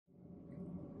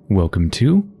Welcome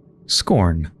to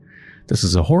Scorn. This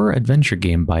is a horror adventure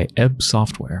game by Ebb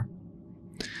Software.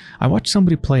 I watched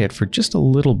somebody play it for just a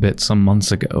little bit some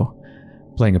months ago,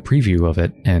 playing a preview of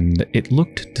it, and it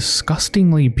looked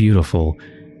disgustingly beautiful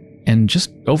and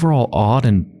just overall odd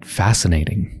and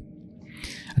fascinating.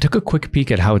 I took a quick peek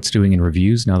at how it's doing in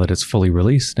reviews now that it's fully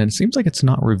released, and it seems like it's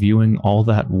not reviewing all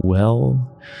that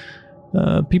well.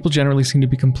 People generally seem to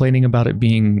be complaining about it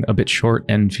being a bit short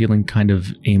and feeling kind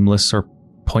of aimless or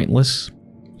pointless.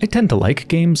 I tend to like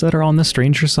games that are on the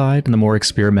stranger side and the more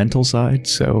experimental side,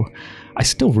 so I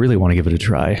still really want to give it a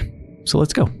try. So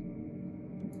let's go.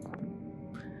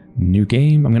 New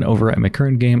game. I'm going to overwrite my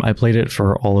current game. I played it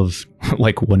for all of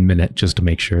like 1 minute just to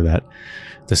make sure that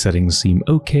the settings seem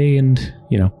okay and,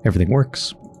 you know, everything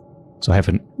works. So I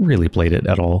haven't really played it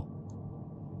at all.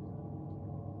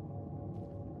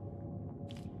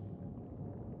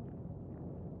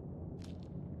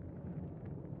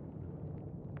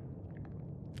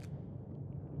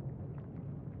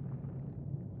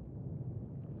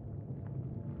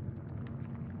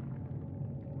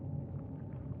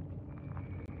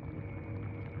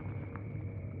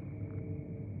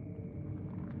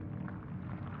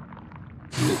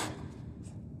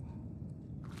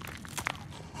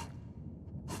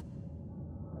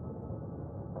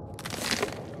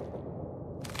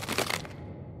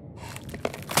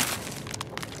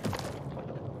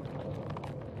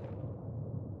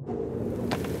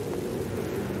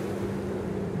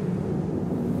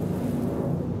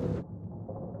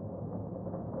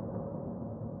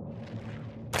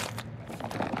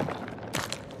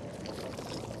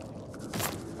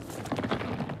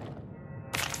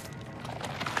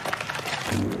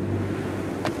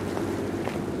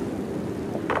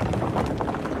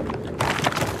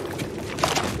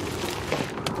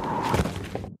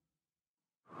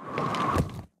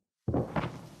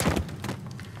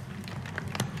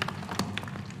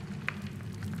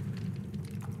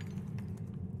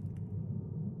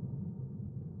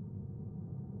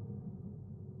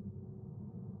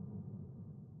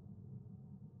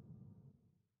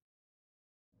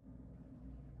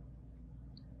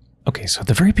 Okay, so at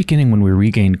the very beginning when we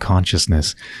regained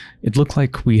consciousness, it looked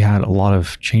like we had a lot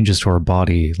of changes to our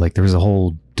body, like there was a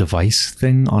whole device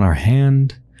thing on our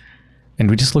hand, and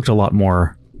we just looked a lot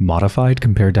more modified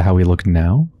compared to how we look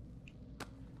now.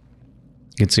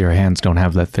 You can see our hands don't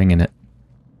have that thing in it.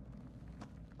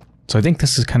 So I think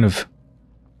this is kind of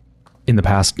in the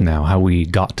past now, how we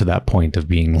got to that point of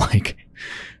being like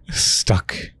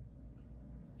stuck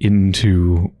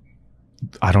into,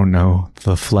 I don't know,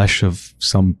 the flesh of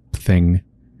something.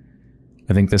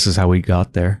 I think this is how we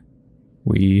got there.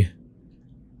 We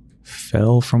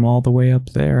fell from all the way up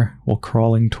there while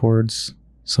crawling towards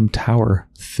some tower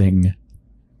thing.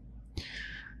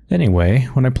 Anyway,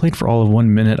 when I played for all of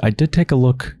 1 minute, I did take a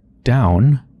look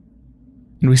down,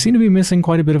 and we seem to be missing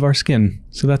quite a bit of our skin.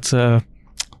 So that's, yeah,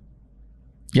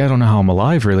 I don't know how I'm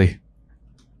alive, really.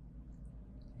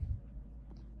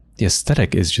 The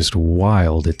aesthetic is just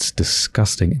wild. It's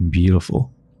disgusting and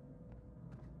beautiful.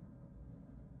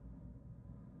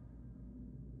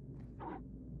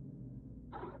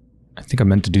 I think I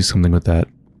meant to do something with that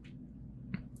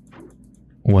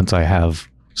once I have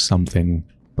something,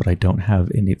 but I don't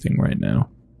have anything right now.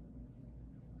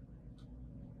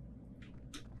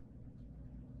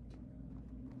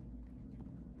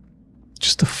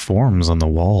 Just the forms on the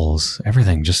walls,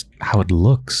 everything, just how it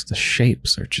looks, the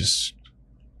shapes are just...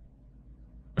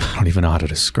 I don't even know how to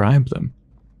describe them.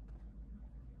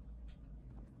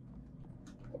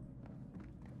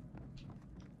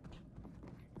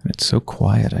 And it's so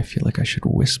quiet, I feel like I should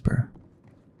whisper.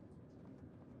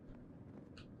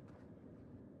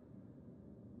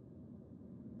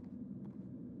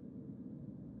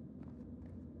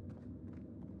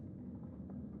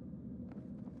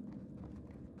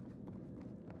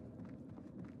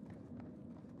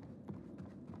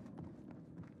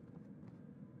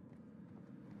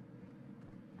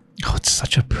 Oh, it's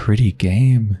such a pretty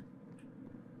game.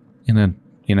 In a,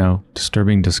 you know,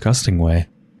 disturbing, disgusting way.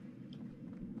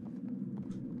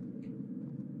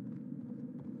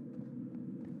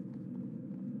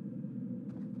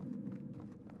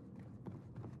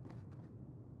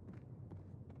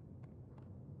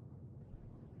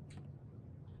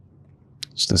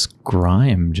 It's this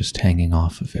grime just hanging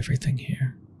off of everything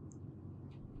here.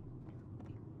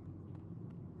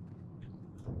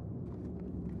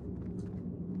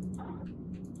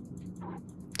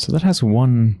 So that has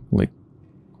one, like,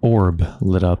 orb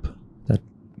lit up. That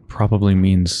probably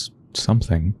means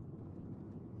something.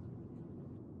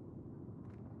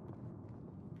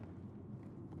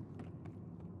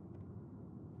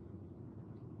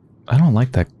 I don't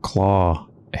like that claw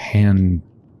hand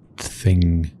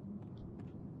thing.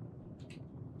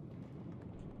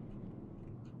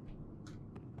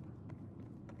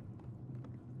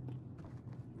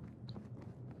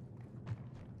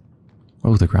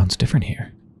 Oh, the ground's different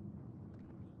here.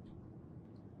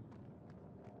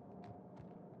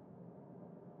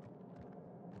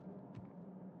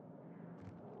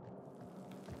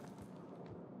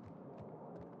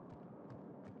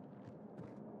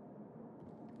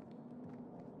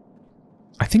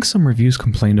 I think some reviews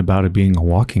complained about it being a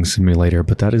walking simulator,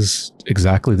 but that is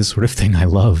exactly the sort of thing I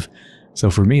love. So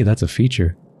for me, that's a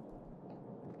feature.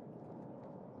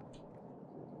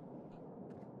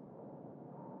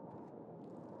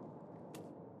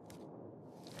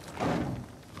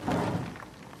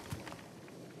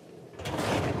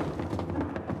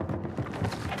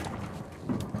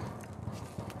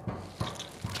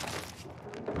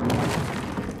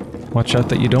 Watch out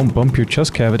that you don't bump your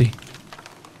chest cavity.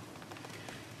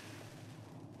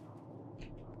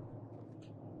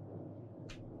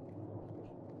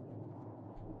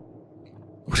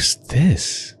 What is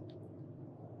this?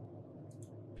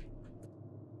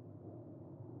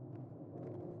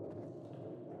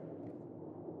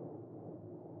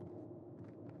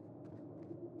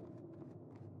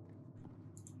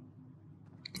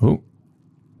 Oh.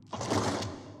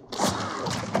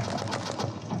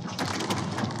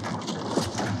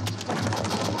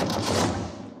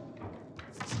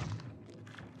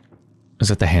 Is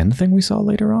that the hand thing we saw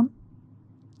later on?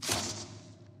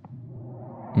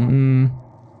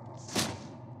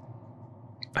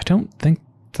 I don't think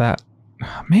that...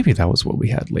 Maybe that was what we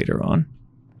had later on.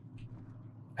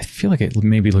 I feel like it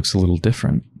maybe looks a little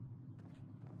different.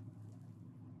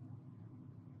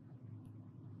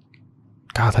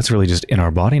 God, that's really just in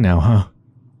our body now, huh?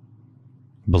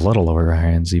 Blood all over our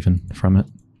hands even from it.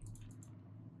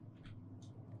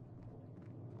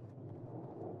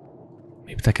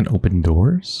 Maybe that can open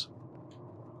doors?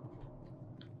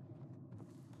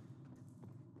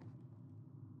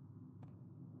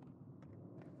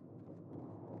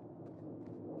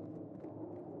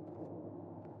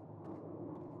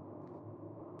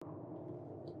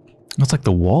 It's like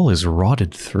the wall is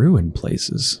rotted through in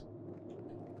places.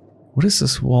 What is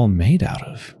this wall made out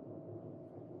of?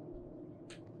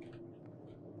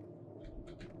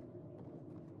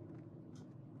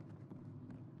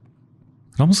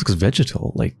 It almost looks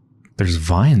vegetal, like there's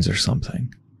vines or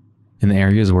something in the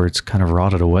areas where it's kind of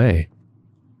rotted away.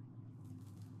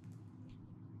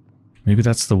 Maybe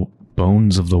that's the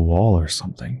bones of the wall or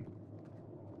something.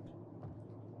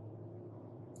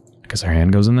 I guess our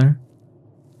hand goes in there?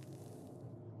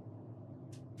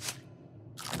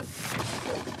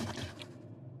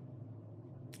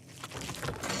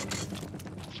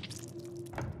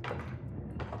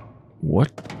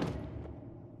 What?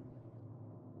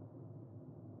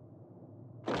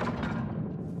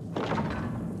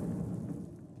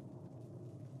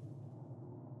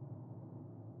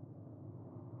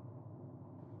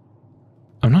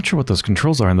 I'm not sure what those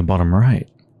controls are in the bottom right.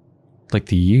 Like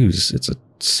the U's, it's a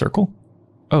circle?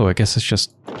 Oh, I guess it's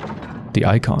just the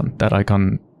icon. That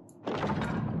icon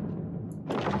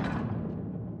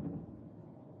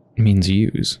means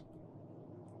use.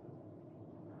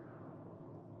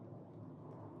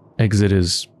 Exit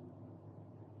is...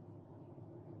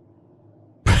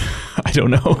 I don't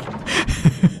know.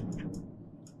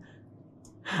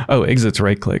 Oh, exit's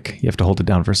right click. You have to hold it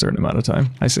down for a certain amount of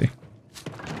time. I see.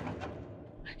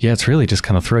 Yeah, it's really just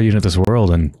kind of throw you into this world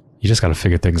and you just gotta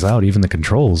figure things out, even the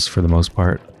controls for the most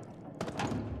part.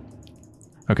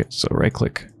 Okay, so right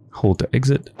click, hold to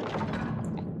exit.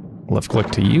 Left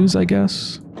click to use, I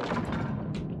guess.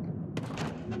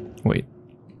 Wait.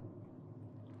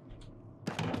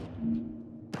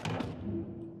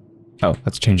 Oh,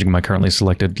 that's changing my currently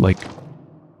selected, like,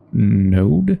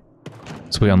 node?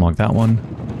 So we unlock that one.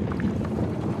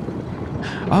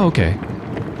 Oh, okay.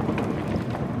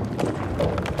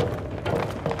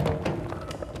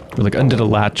 We like undid a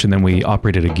latch and then we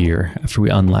operated a gear after we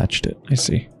unlatched it. I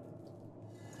see.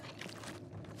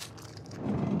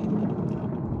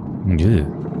 Yeah.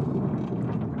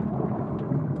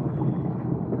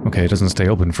 Okay, it doesn't stay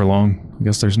open for long. I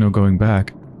guess there's no going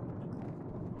back.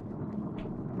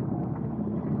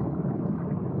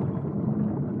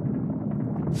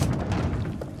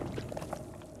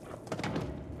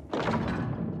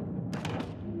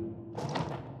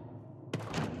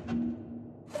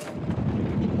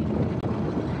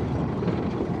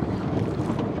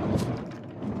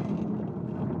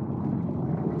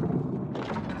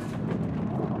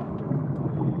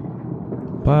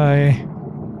 Bye.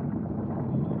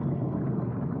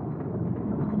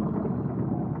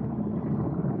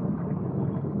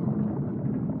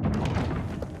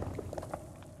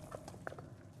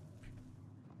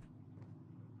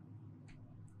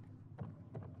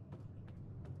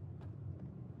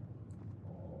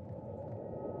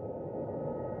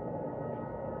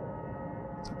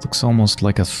 Looks almost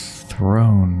like a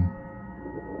throne.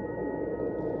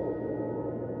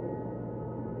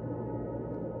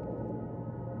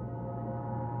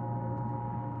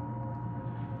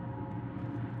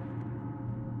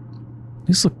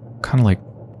 These look kind of like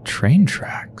train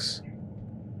tracks.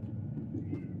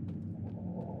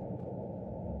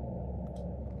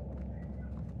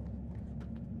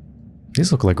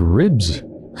 These look like ribs.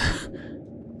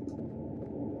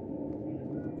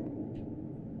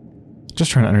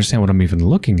 Just trying to understand what I'm even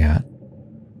looking at.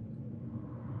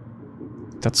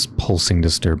 That's pulsing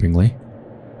disturbingly.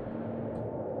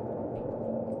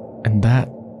 And that,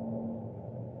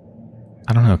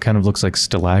 I don't know, kind of looks like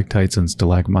stalactites and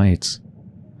stalagmites.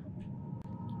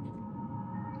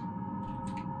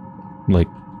 Like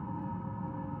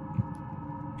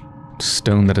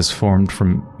stone that is formed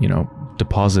from, you know,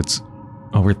 deposits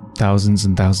over thousands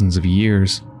and thousands of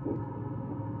years.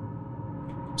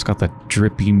 It's got that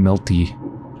drippy, melty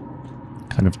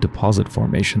kind of deposit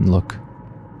formation look.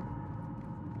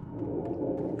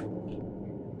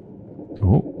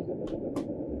 Oh.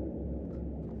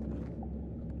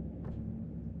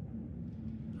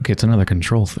 Okay, it's another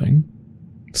control thing.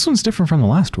 This one's different from the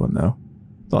last one, though.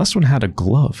 The last one had a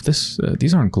glove.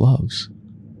 These aren't gloves.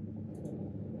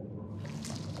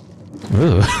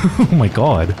 Ugh. Oh my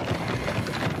god.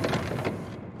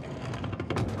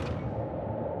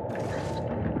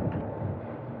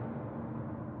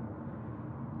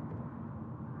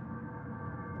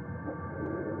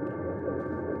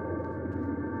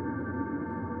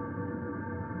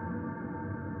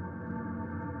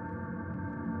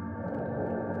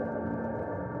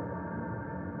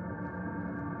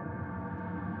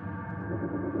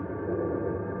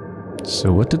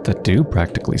 So what did that do,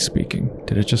 practically speaking?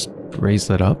 Did it just raise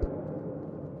that up?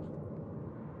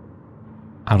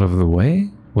 Out of the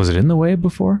way? Was it in the way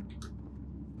before?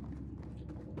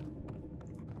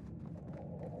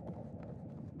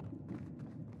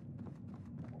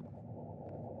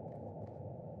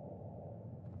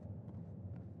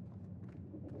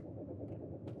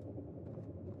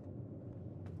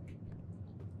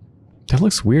 That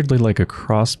looks weirdly like a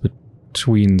cross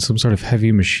between some sort of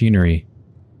heavy machinery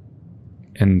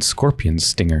and scorpion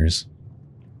stingers.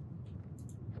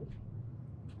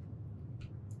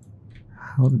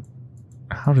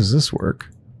 How does this work?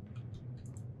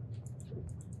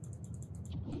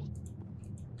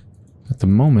 At the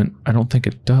moment, I don't think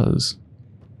it does.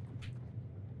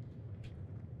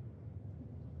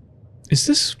 Is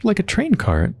this like a train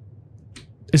cart?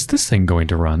 Is this thing going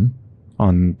to run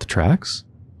on the tracks?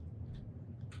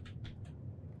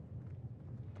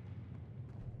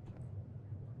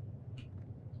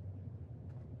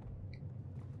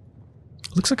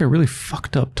 Looks like a really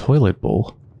fucked up toilet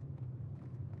bowl.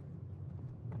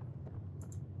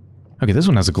 Okay, this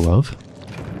one has a glove.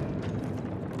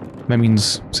 That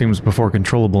means seems before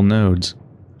controllable nodes.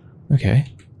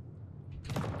 Okay.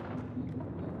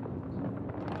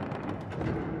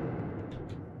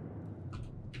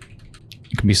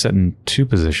 It can be set in 2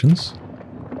 positions.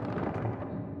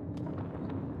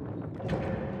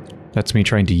 That's me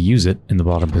trying to use it in the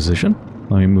bottom position.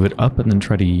 Let me move it up and then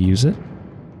try to use it.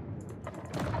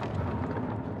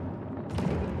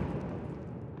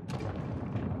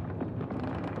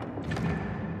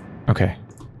 Okay,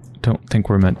 don't think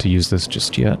we're meant to use this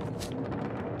just yet. I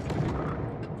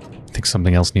think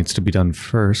something else needs to be done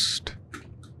first.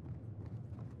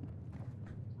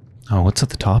 Oh, what's at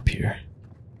the top here?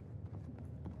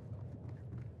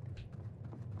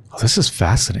 Oh, this is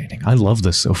fascinating. I love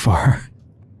this so far.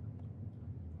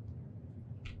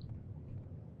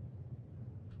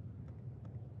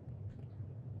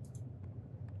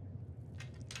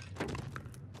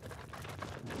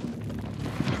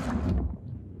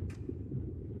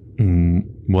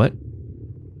 What?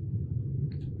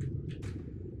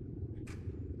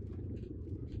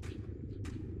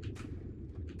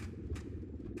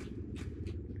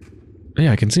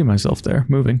 Yeah, I can see myself there,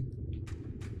 moving.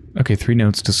 Okay, 3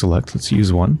 nodes to select. Let's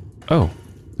use one. Oh,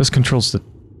 this controls the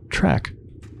track.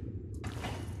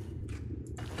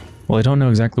 Well, I don't know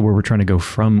exactly where we're trying to go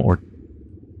from or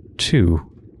to.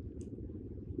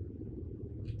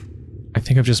 I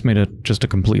think I've just made just a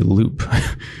complete loop,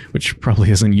 which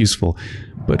probably isn't useful.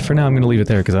 But for now, I'm going to leave it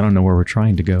there because I don't know where we're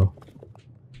trying to go.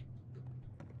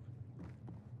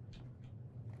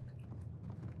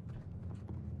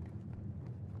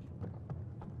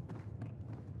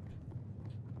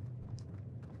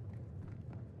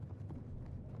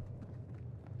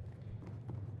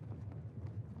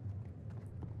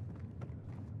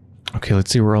 Okay,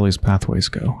 let's see where all these pathways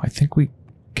go. I think we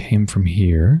came from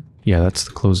here. Yeah, that's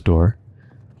the closed door.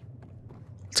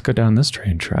 Let's go down this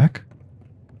train track.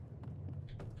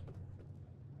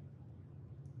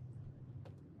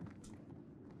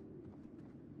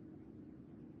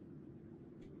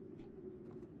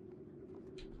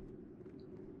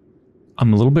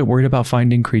 I'm a little bit worried about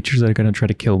finding creatures that are going to try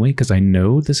to kill me, because I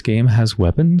know this game has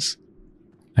weapons.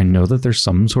 I know that there's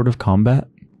some sort of combat.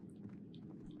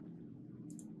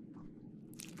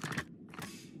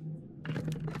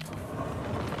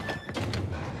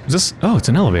 Is this... Oh, it's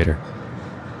an elevator.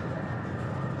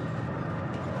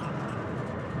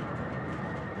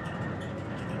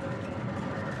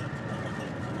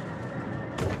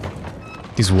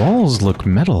 These walls look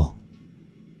metal.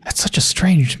 That's such a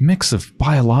strange mix of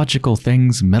biological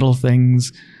things, metal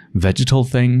things, vegetal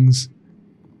things.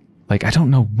 Like, I don't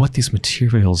know what these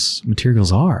materials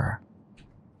are.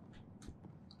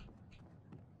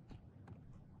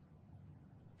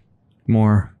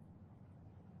 More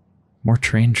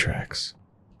train tracks.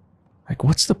 Like,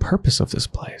 what's the purpose of this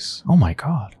place? Oh my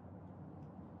god.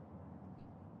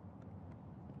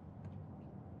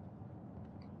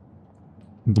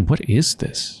 What is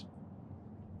this?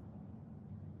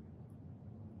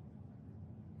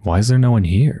 Why is there no one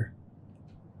here?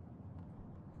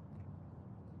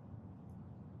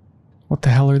 What the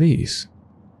hell are these?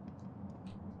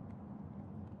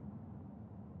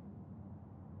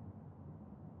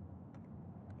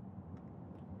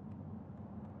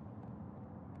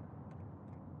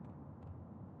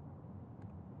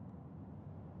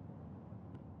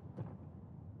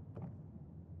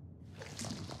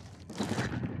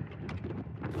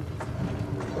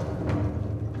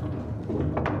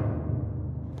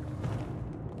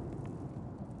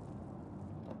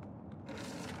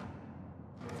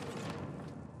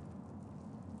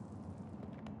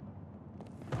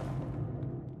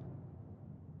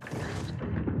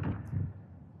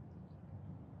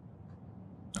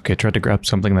 Okay, I tried to grab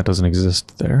something that doesn't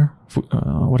exist there.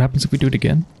 What happens if we do it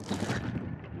again?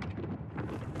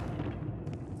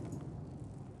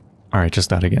 Alright,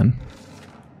 just that again.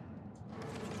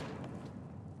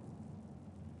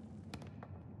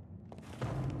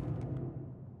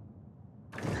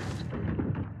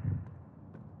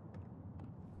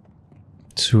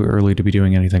 Too early to be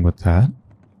doing anything with that.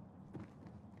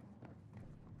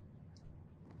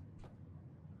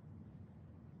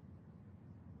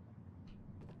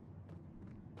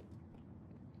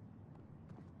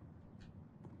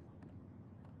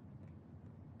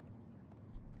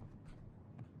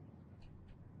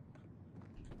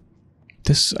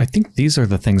 I think these are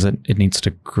the things that it needs to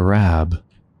grab.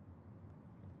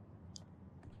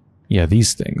 Yeah,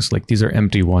 these things. Like, these are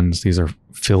empty ones. These are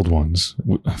filled ones.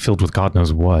 Filled with God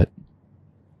knows what.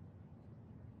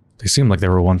 They seem like they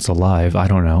were once alive. I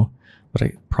don't know. But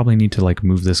I probably need to, like,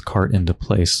 move this cart into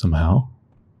place somehow.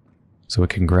 So it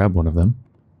can grab one of them.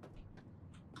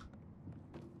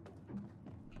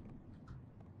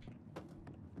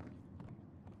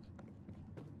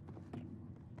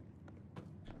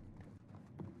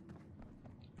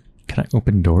 Can I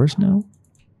open doors now?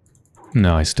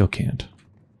 No, I still can't.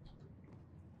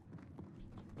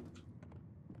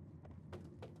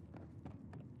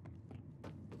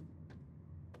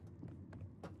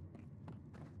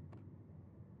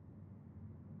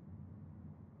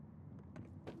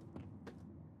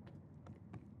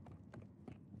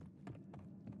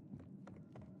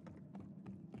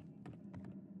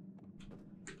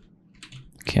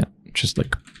 Can't just,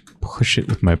 like, push it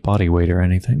with my body weight or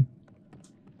anything.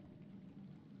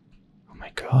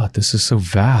 God, this is so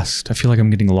vast. I feel like I'm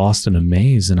getting lost in a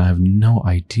maze and I have no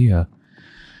idea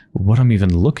what I'm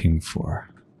even looking for.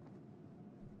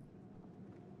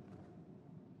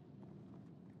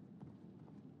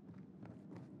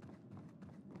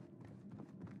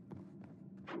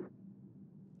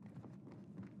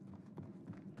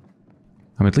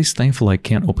 I'm at least thankful I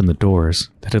can't open the doors.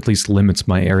 That at least limits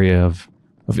my area of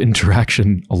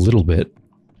interaction a little bit.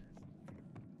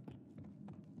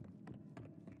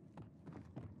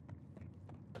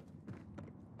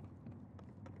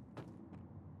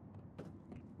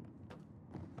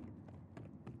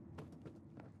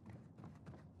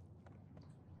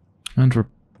 And we're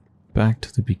back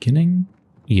to the beginning?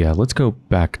 Yeah, let's go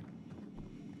back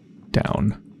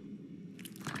down.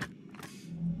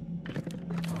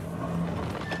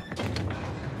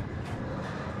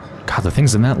 God, the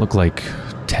things in that look like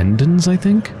tendons, I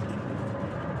think?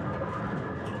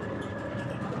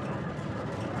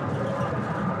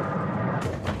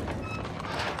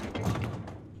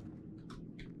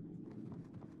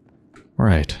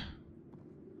 Right.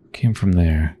 Came from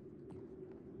there.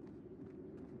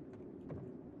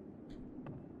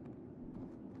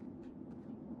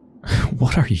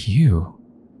 What are you?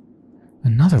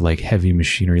 Another, like, heavy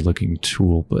machinery looking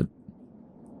tool, but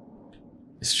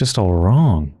it's just all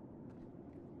wrong.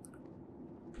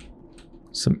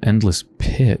 Some endless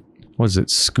pit. What is it,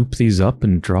 scoop these up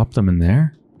and drop them in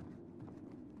there?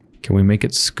 Can we make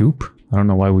it scoop? I don't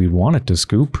know why we'd want it to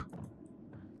scoop.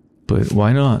 But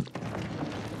why not?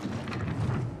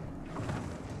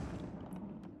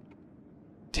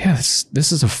 Yeah,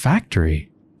 this is a factory.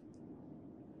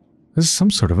 This is some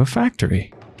sort of a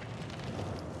factory.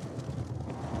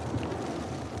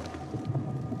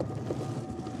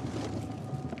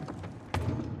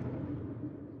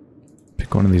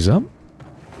 Pick one of these up,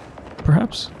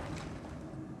 perhaps?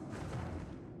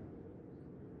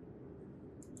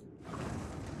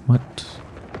 What?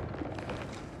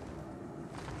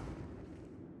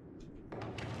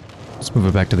 Let's move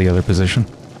it back to the other position.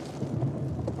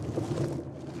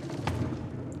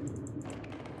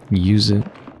 Use it.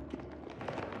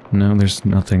 No, there's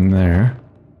nothing there.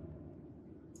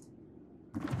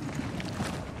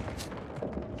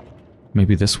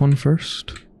 Maybe this one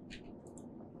first?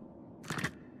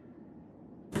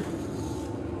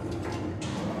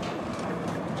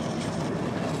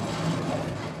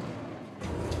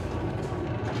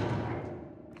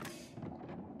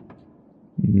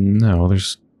 No,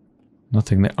 there's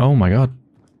nothing there. Oh my god.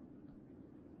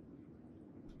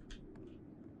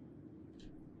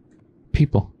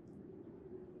 People.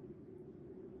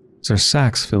 These are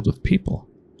sacks filled with people.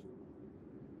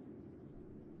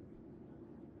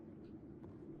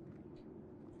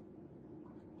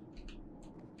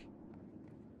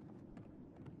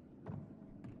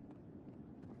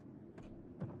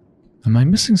 Am I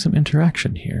missing some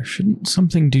interaction here? Shouldn't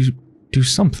something do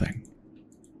something?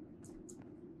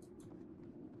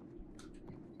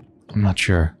 I'm not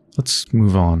sure. Let's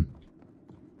move on.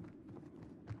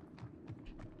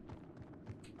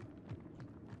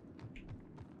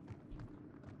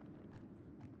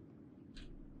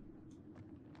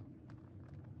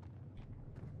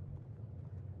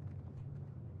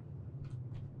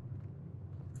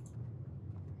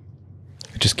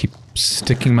 I just keep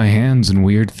sticking my hands in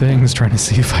weird things, trying to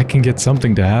see if I can get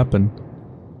something to happen.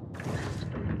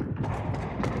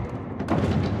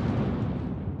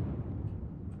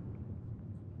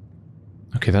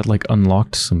 Okay, that like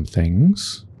unlocked some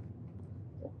things.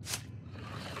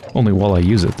 Only while I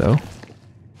use it, though.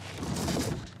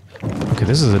 Okay,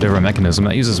 this is a different mechanism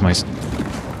that uses my...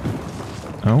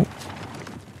 Oh.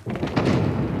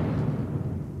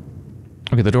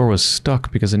 Okay, the door was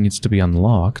stuck because it needs to be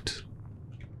unlocked.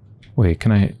 Wait,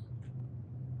 can I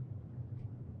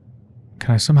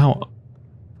somehow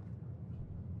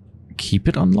keep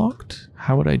it unlocked?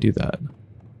 How would I do that?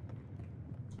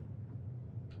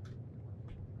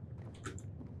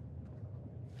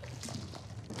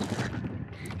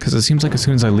 Because it seems like as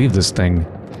soon as I leave this thing,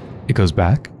 it goes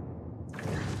back.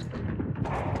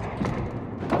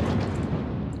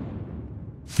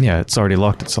 Yeah, it's already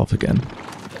locked itself again.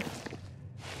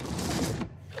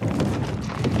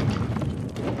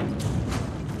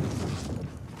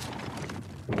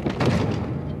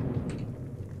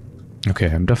 Okay,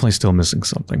 I'm definitely still missing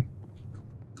something.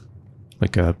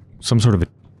 Like some sort of a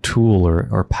tool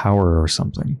or power or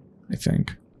something, I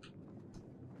think.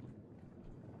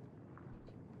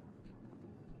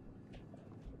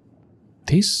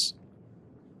 These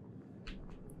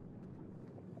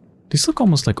look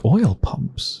almost like oil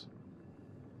pumps.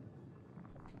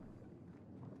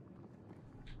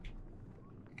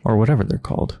 Or whatever they're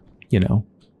called. You know,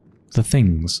 the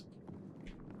things.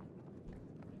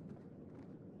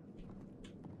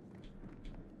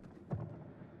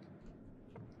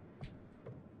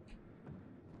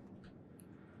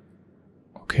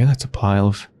 Okay, that's a pile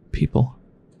of people.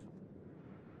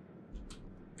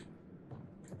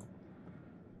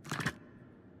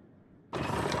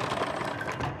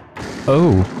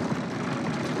 Oh.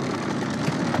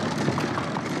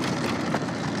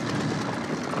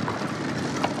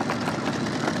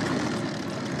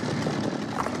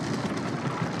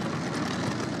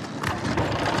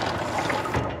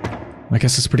 I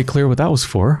guess it's pretty clear what that was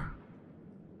for.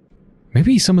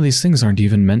 Maybe some of these things aren't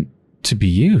even meant to be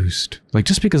used. Like,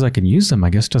 just because I can use them, I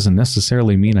guess doesn't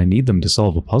necessarily mean I need them to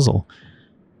solve a puzzle.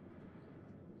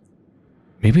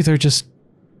 Maybe they're just,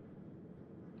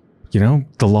 you know,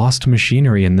 the lost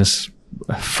machinery in this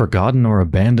forgotten or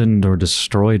abandoned or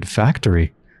destroyed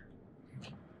factory.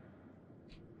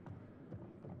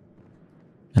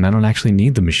 And I don't actually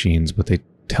need the machines, but they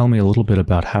tell me a little bit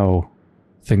about how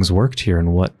things worked here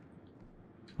and what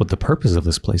the purpose of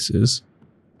this place is.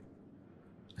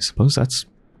 I suppose that's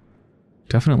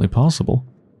definitely possible.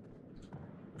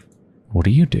 What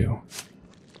do you do?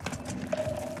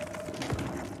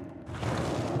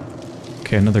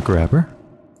 Okay, another grabber.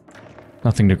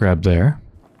 Nothing to grab there.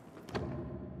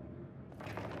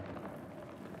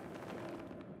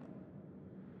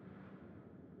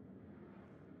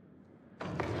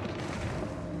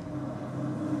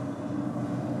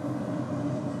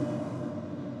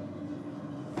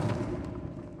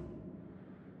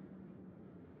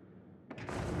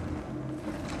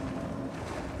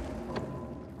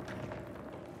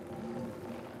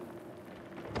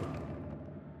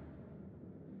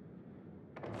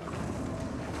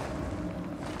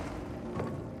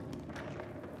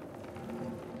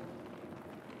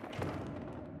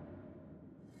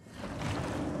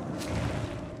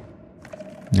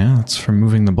 Yeah, that's for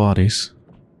moving the bodies.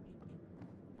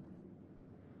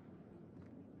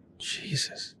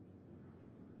 Jesus.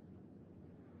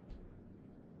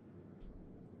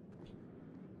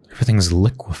 Everything's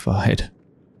liquefied.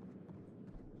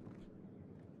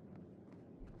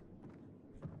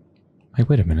 Hey,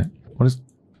 wait a minute. What is...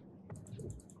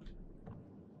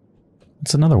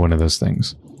 It's another one of those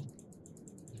things.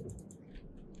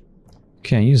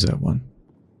 Can't use that one.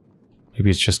 Maybe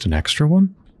it's just an extra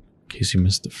one? In case you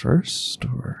missed the first,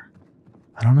 or...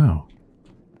 I don't know.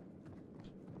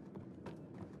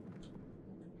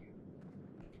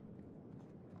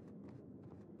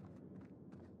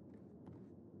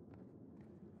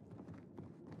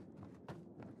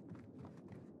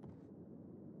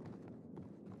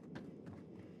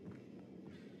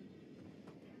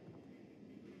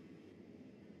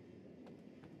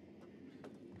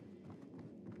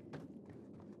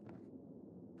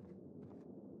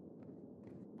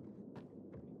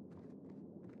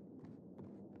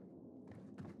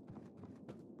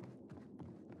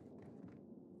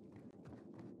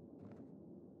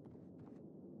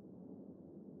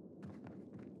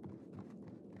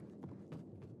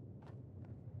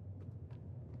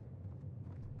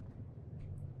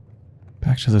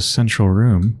 Back to the central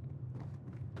room.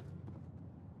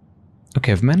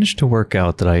 Okay, I've managed to work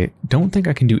out that I don't think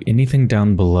I can do anything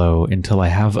down below until I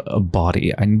have a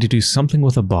body. I need to do something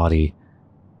with a body.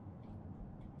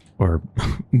 Or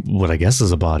what I guess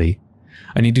is a body.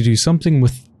 I need to do something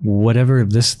with whatever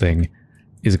this thing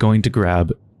is going to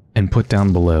grab and put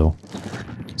down below.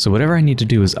 So whatever I need to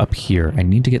do is up here. I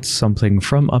need to get something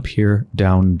from up here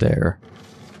down there.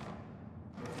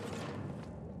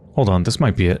 Hold on, this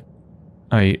might be it.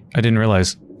 I didn't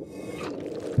realize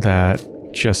that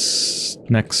just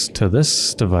next to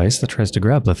this device that tries to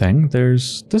grab the thing,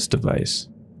 there's this device.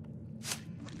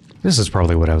 This is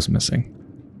probably what I was missing.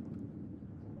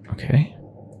 Okay.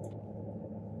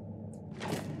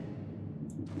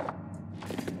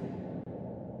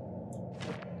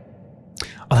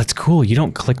 Oh, that's cool. You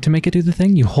don't click to make it do the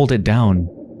thing, you hold it down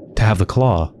to have the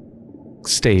claw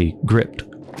stay gripped.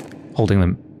 Holding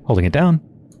it down,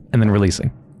 and then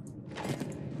releasing.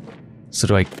 So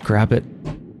do I grab it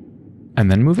and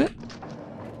then move it?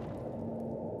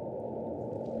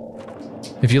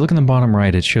 If you look in the bottom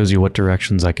right, it shows you what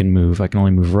directions I can move. I can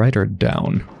only move right or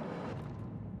down.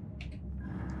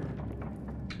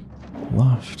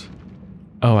 Left.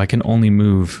 Oh, I can only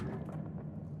move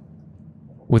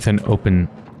within open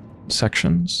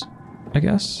sections, I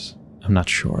guess? I'm not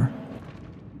sure.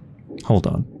 Hold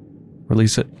on.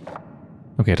 Release it.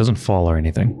 Okay, it doesn't fall or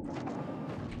anything.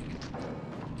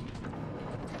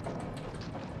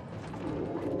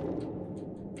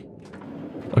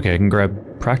 Okay, I can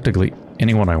grab practically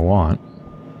anyone I want.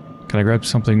 Can I grab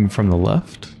something from the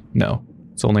left? No,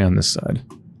 it's only on this side.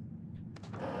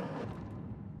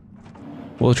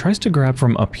 Well, it tries to grab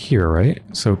from up here, right?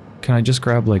 So can I just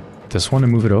grab, like, this one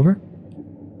and move it over?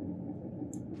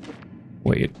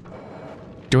 Wait.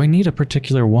 Do I need a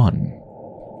particular one?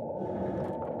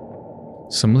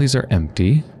 Some of these are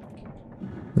empty.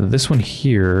 This one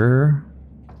here...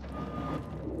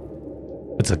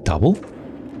 It's a double?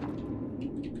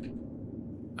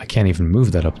 I can't even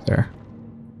move that up there.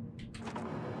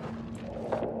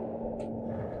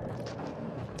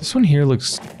 This one here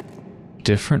looks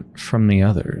different from the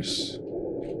others.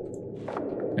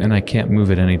 And I can't move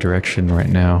it any direction right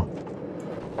now.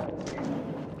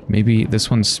 Maybe this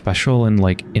one's special and,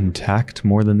 like, intact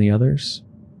more than the others?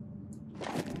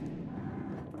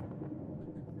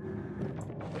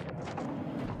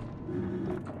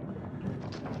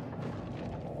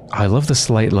 I love the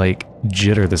slight, like,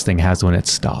 jitter this thing has when it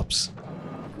stops.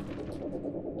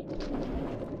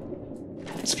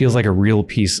 This feels like a real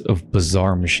piece of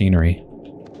bizarre machinery.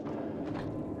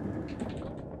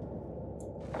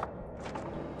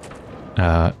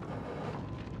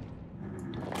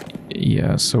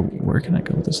 Yeah, so where can I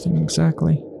go with this thing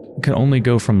exactly? It can only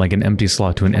go from, like, an empty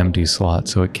slot to an empty slot,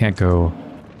 so it can't go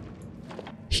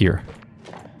here.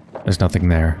 There's nothing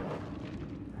there.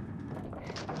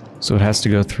 So it has to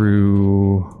go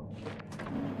through...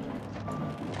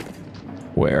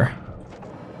 Where?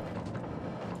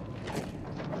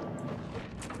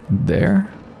 There?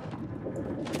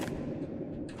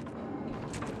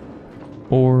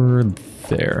 Or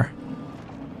there?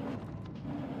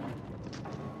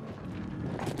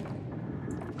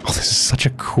 Oh, this is such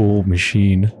a cool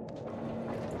machine.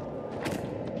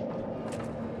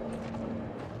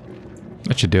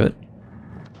 That should do it.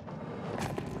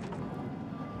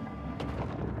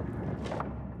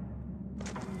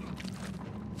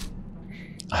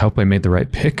 I hope I made the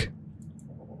right pick.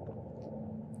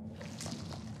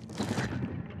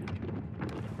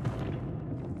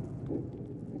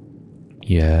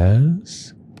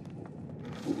 Yes?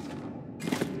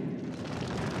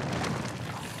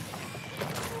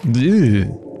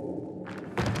 Ew.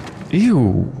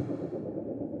 Ew.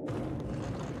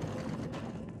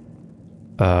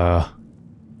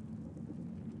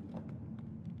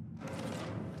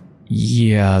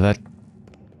 Yeah, that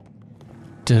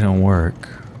didn't work.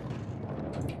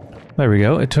 There we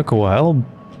go. It took a while.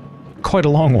 Quite a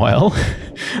long while.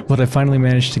 But I finally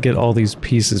managed to get all these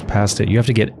pieces past it. You have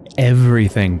to get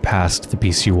everything past the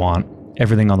piece you want.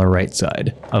 Everything on the right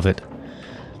side of it.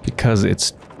 Because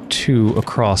it's 2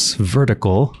 across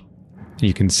vertical.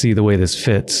 You can see the way this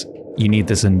fits. You need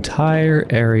this entire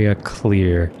area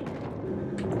clear.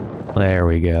 There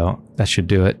we go. That should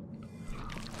do it.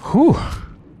 Whew.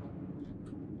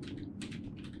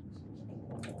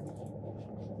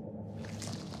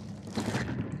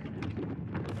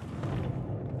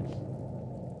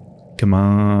 Come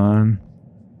on.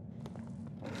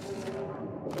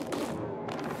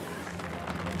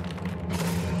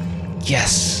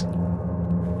 Yes!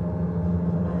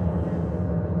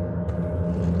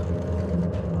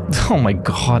 Oh my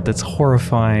god, that's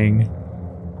horrifying.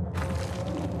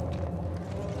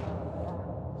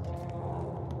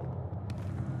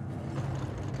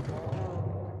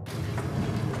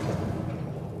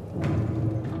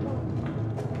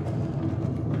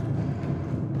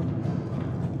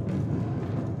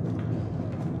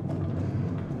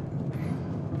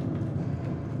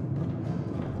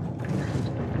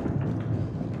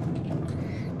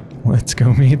 Let's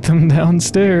go meet them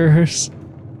downstairs.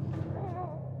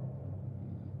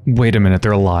 Wait a minute,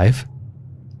 they're alive?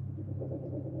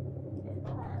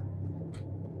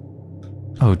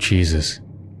 Oh, Jesus.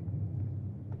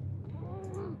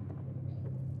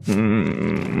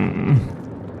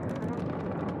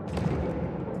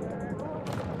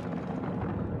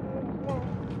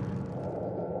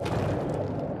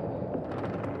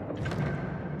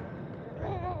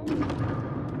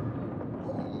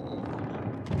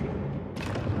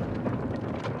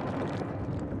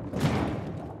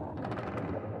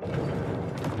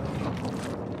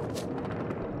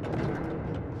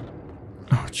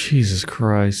 Jesus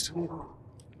Christ.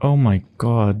 Oh my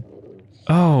god.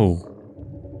 Oh.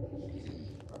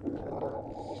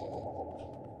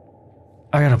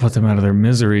 I gotta put them out of their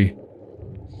misery.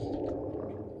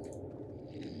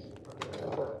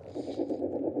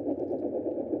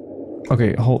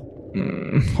 Okay, hold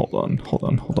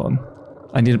on.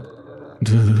 I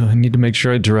need to make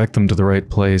sure I direct them to the right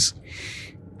place.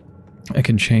 I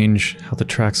can change how the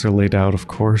tracks are laid out, of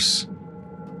course.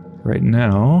 Right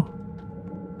now...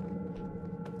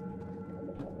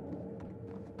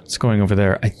 it's going over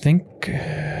there. I think...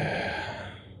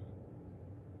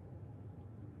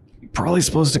 probably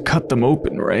supposed to cut them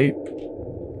open, right?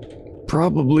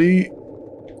 Probably.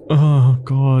 Oh,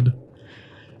 God.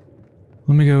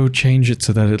 Let me go change it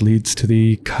so that it leads to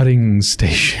the cutting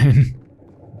station.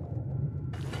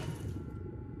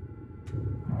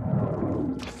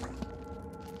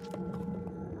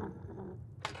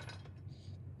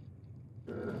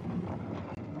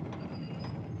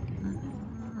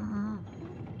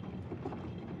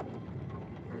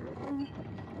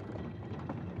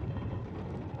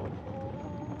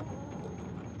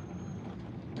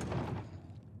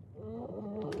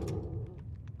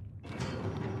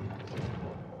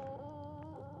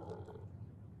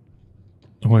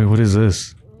 Wait, what is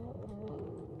this?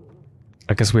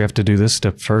 I guess we have to do this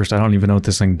step first. I don't even know what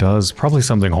this thing does. Probably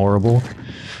something horrible.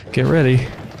 Get ready.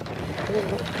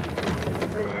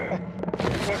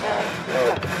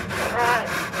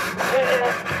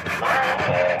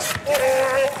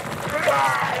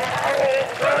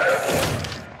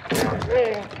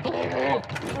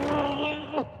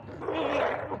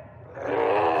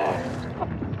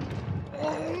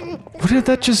 What did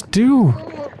that just do?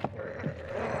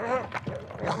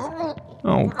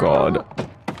 Oh, God.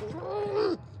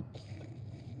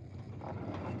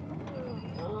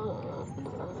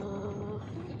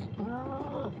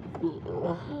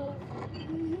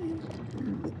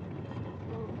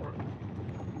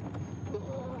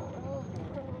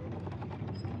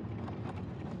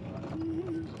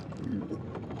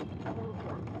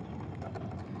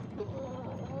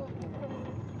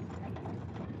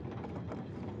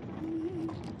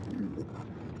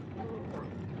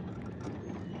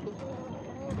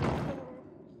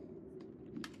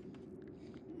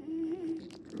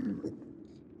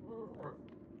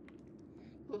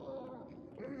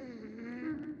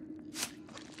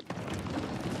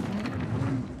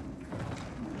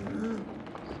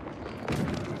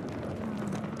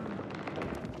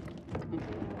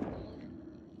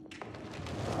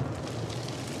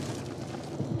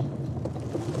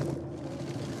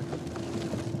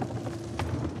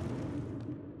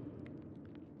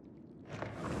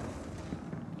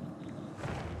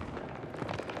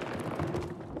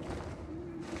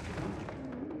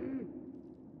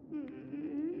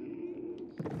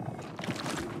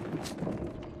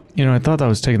 You know, I thought that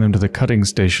was taking them to the cutting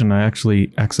station. I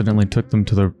actually accidentally took them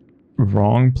to the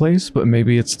wrong place, but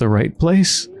maybe it's the right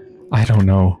place? I don't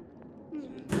know.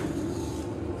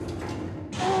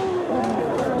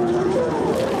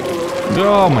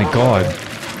 Oh my god.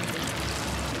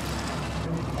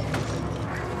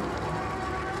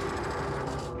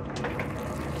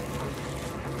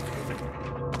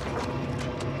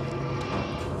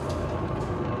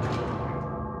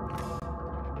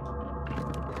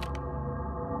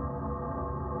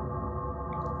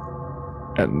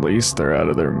 At least they're out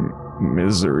of their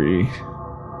misery.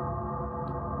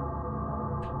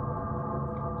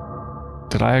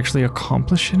 Did I actually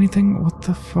accomplish anything? What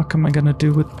the fuck am I gonna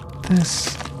do with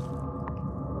this?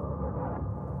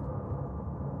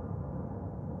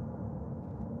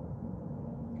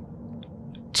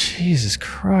 Jesus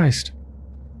Christ.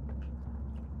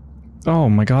 Oh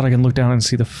my god, I can look down and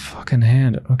see the fucking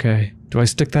hand. Okay. Do I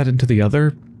stick that into the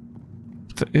other?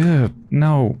 Ew,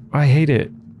 no, I hate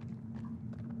it.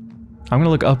 I'm gonna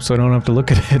look up so I don't have to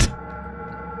look at it.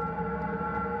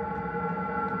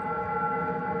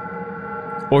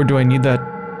 Or do I need that?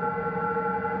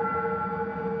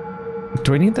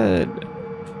 Do I need that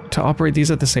to operate these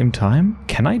at the same time?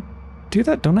 Can I do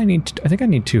that? Don't I need... I think I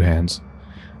need two hands.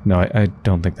 No, I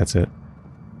don't think that's it.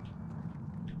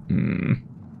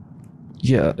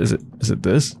 Yeah, is it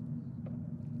this?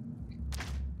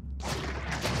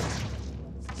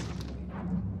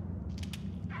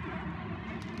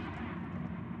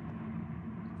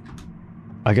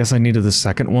 I guess I needed the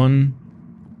second one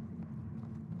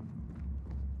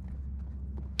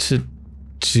to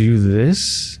do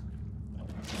this?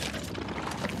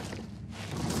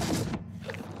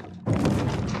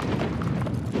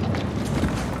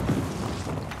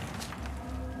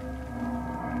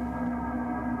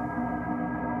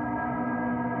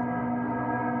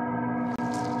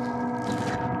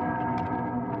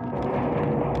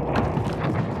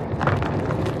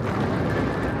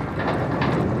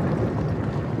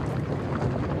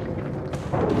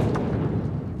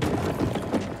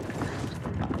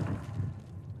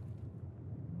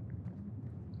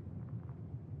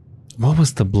 What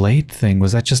was the blade thing?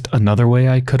 Was that just another way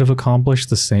I could have accomplished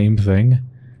the same thing?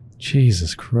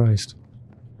 Jesus Christ.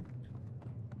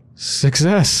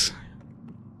 Success!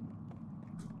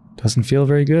 Doesn't feel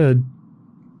very good.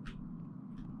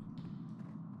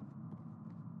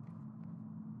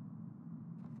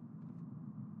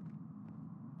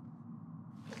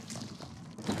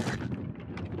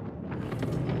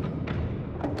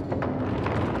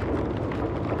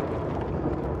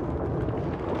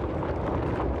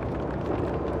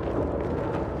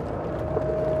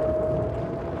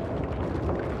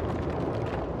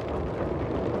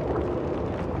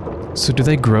 So do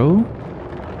they grow?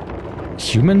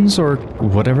 Humans or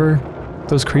whatever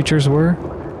those creatures were?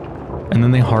 And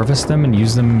then they harvest them and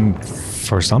use them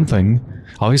for something.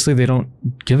 Obviously they don't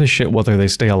give a shit whether they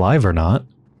stay alive or not.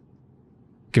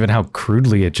 Given how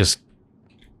crudely it just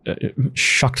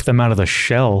shucked them out of the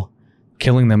shell,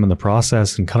 killing them in the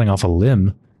process and cutting off a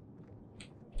limb.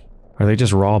 Are they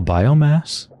just raw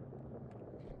biomass?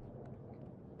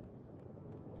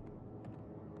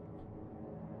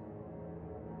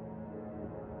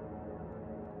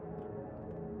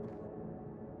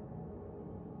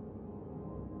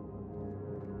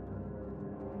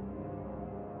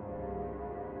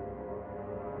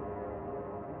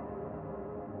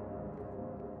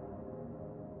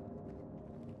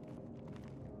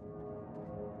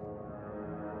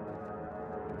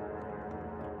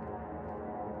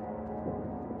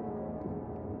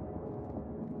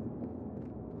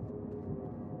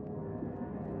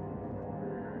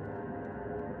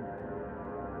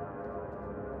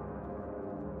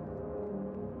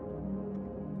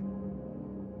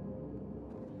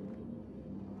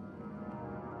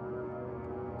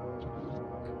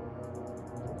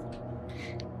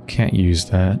 Can't use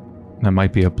that. That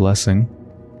might be a blessing.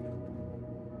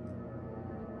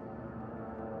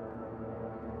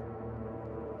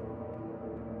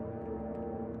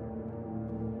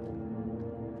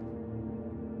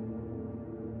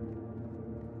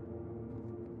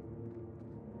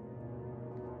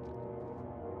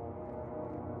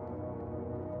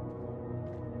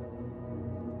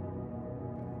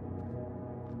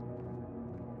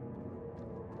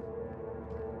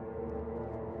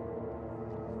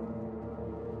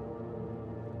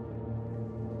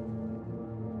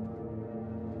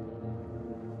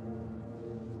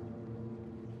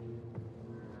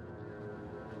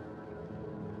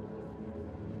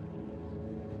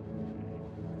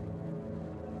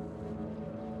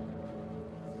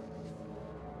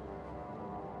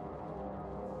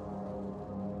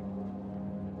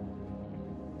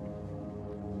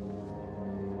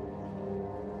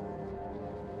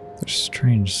 There's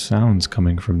strange sounds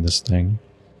coming from this thing.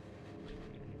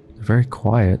 They're very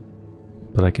quiet,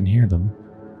 but I can hear them.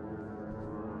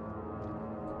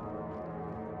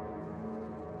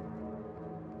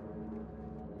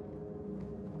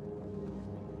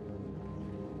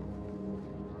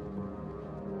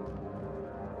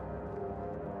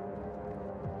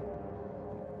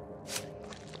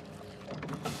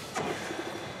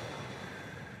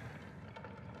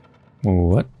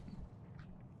 What?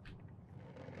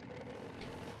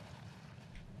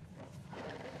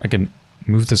 I can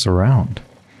move this around.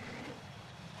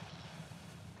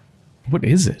 What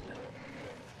is it?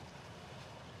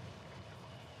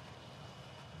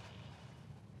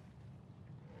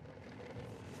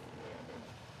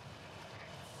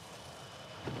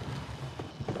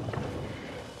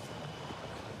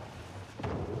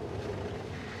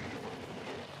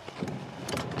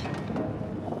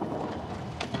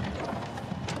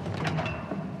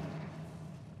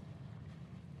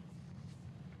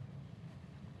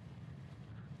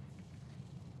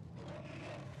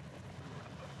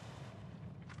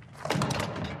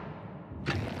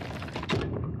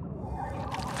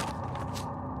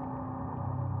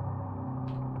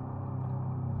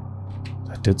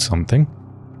 Did something.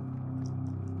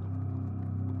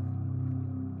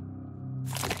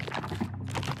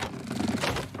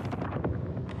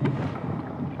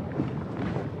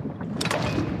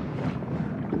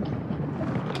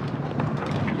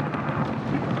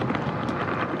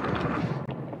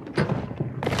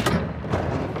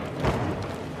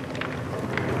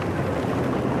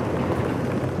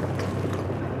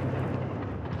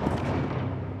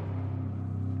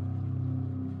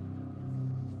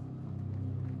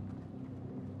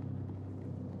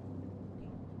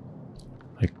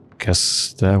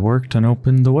 Guess that worked and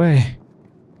opened the way.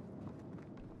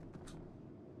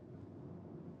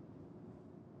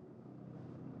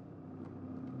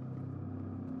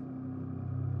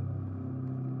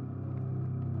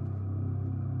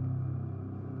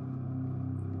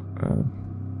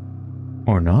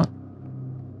 Or not.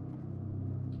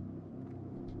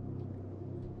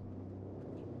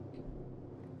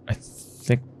 I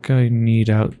think I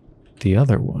need out the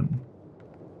other one.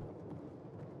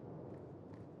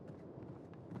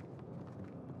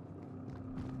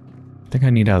 I think I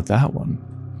need out that one.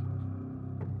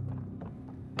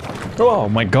 Oh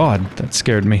my god, that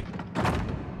scared me.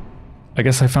 I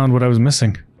guess I found what I was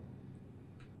missing.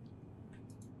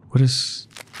 What is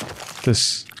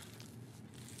this?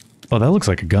 Oh, that looks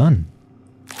like a gun.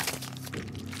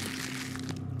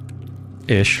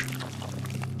 Ish.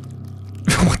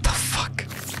 What the fuck?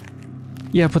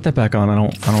 Yeah, put that back on. I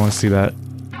don't want to see that.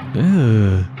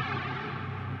 Ugh.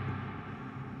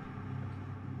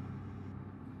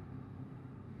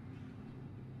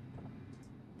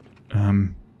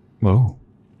 Whoa.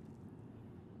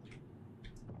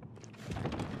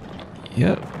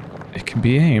 Yep, it can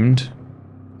be aimed.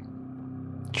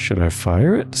 Should I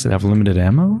fire it? Does it have limited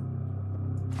ammo?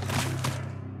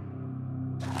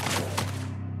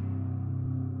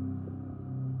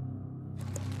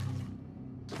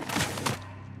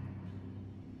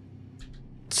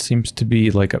 It seems to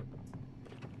be like a...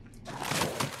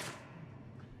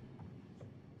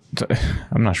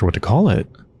 I'm not sure what to call it.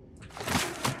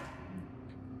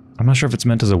 I'm not sure if it's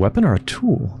meant as a weapon or a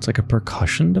tool. It's like a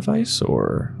percussion device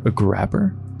or a grabber.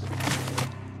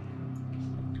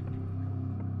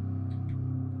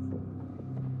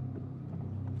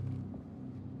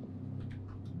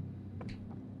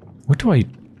 What do I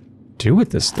do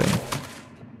with this thing?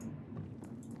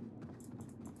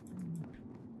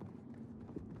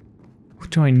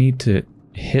 What do I need to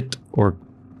hit or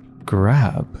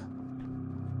grab?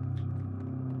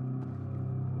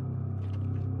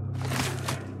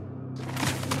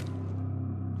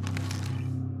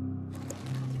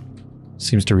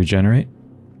 Seems to regenerate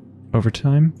over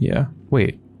time. Yeah.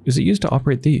 Wait, is it used to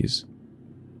operate these?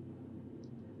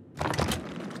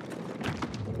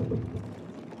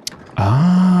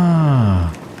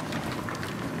 Ah.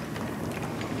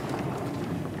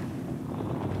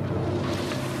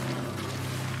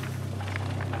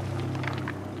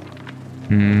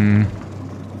 Hmm.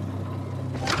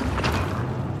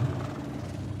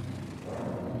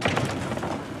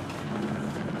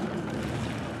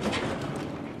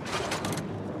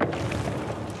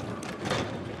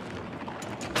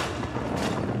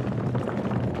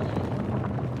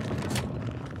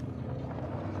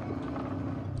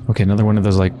 Okay, another one of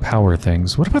those, like, power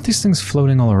things. What about these things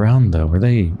floating all around, though? Are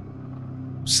they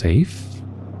safe?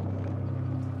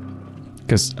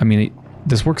 Because, I mean,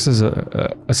 this works as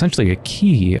essentially a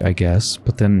key, I guess,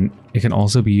 but then it can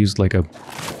also be used like a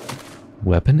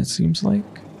weapon, it seems like.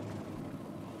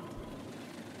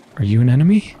 Are you an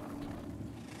enemy?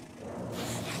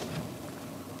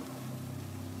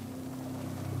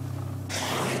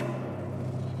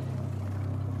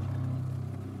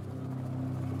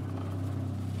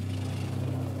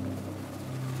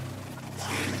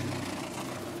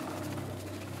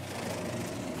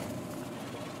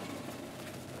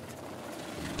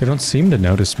 They don't seem to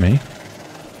notice me.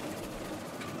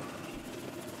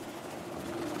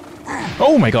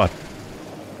 Oh my god!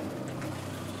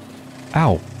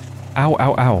 Ow. Ow,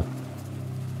 ow, ow.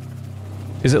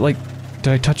 Is it like...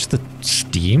 Did I touch the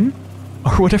steam?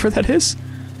 Or whatever that is?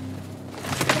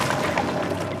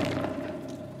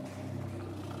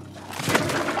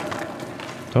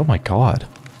 Oh my god.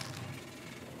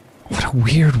 What a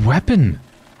weird weapon!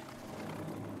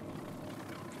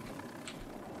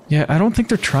 Yeah, I don't think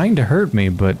they're trying to hurt me,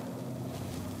 but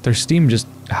their steam just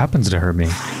happens to hurt me.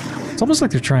 It's almost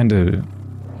like they're trying to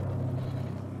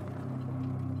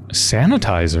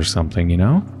sanitize or something, you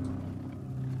know?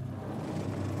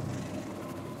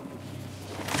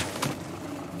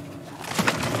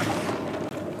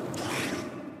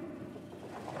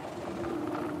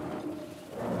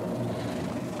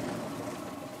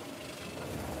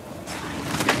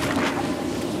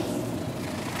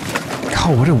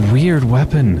 Oh, what a weird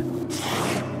weapon.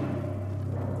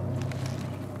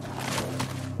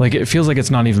 Like, it feels like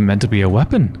it's not even meant to be a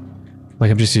weapon.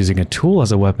 Like, I'm just using a tool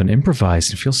as a weapon,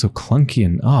 improvised. It feels so clunky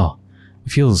and, oh,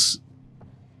 it feels...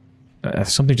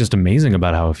 something just amazing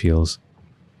about how it feels.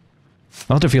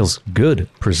 Not that it feels good,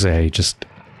 per se, just...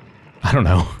 I don't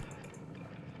know.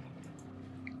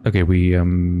 Okay,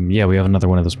 yeah, we have another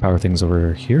one of those power things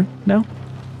over here now?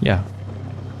 Yeah.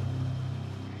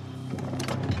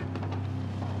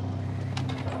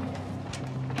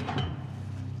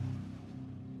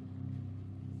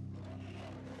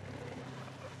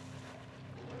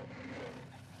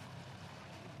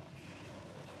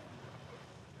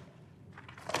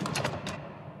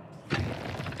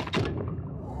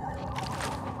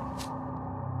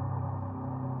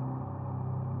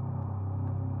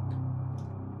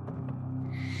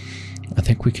 I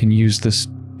think we can use this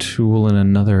tool in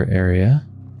another area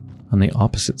on the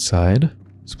opposite side.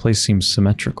 This place seems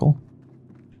symmetrical.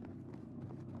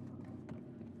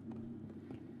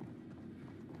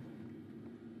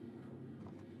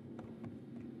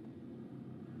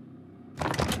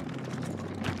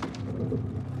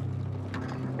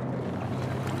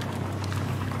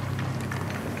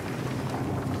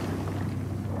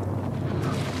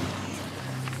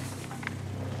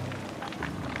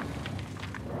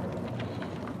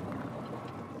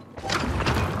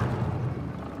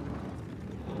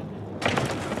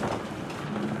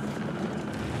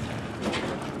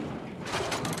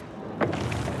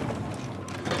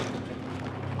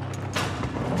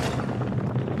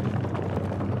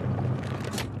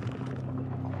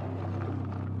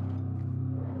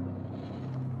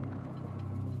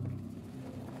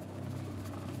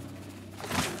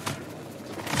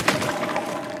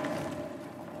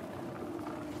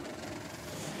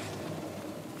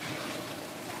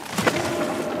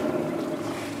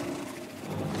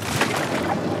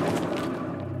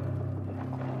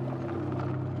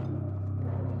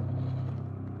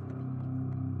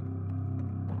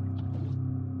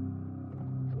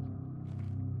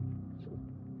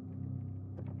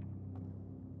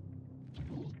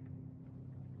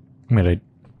 Wait,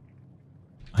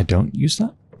 I don't use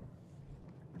that?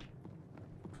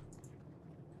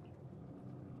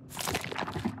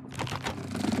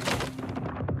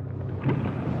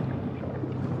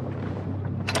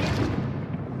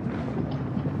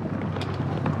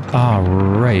 Ah,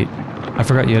 right. I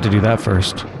forgot you had to do that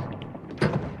first.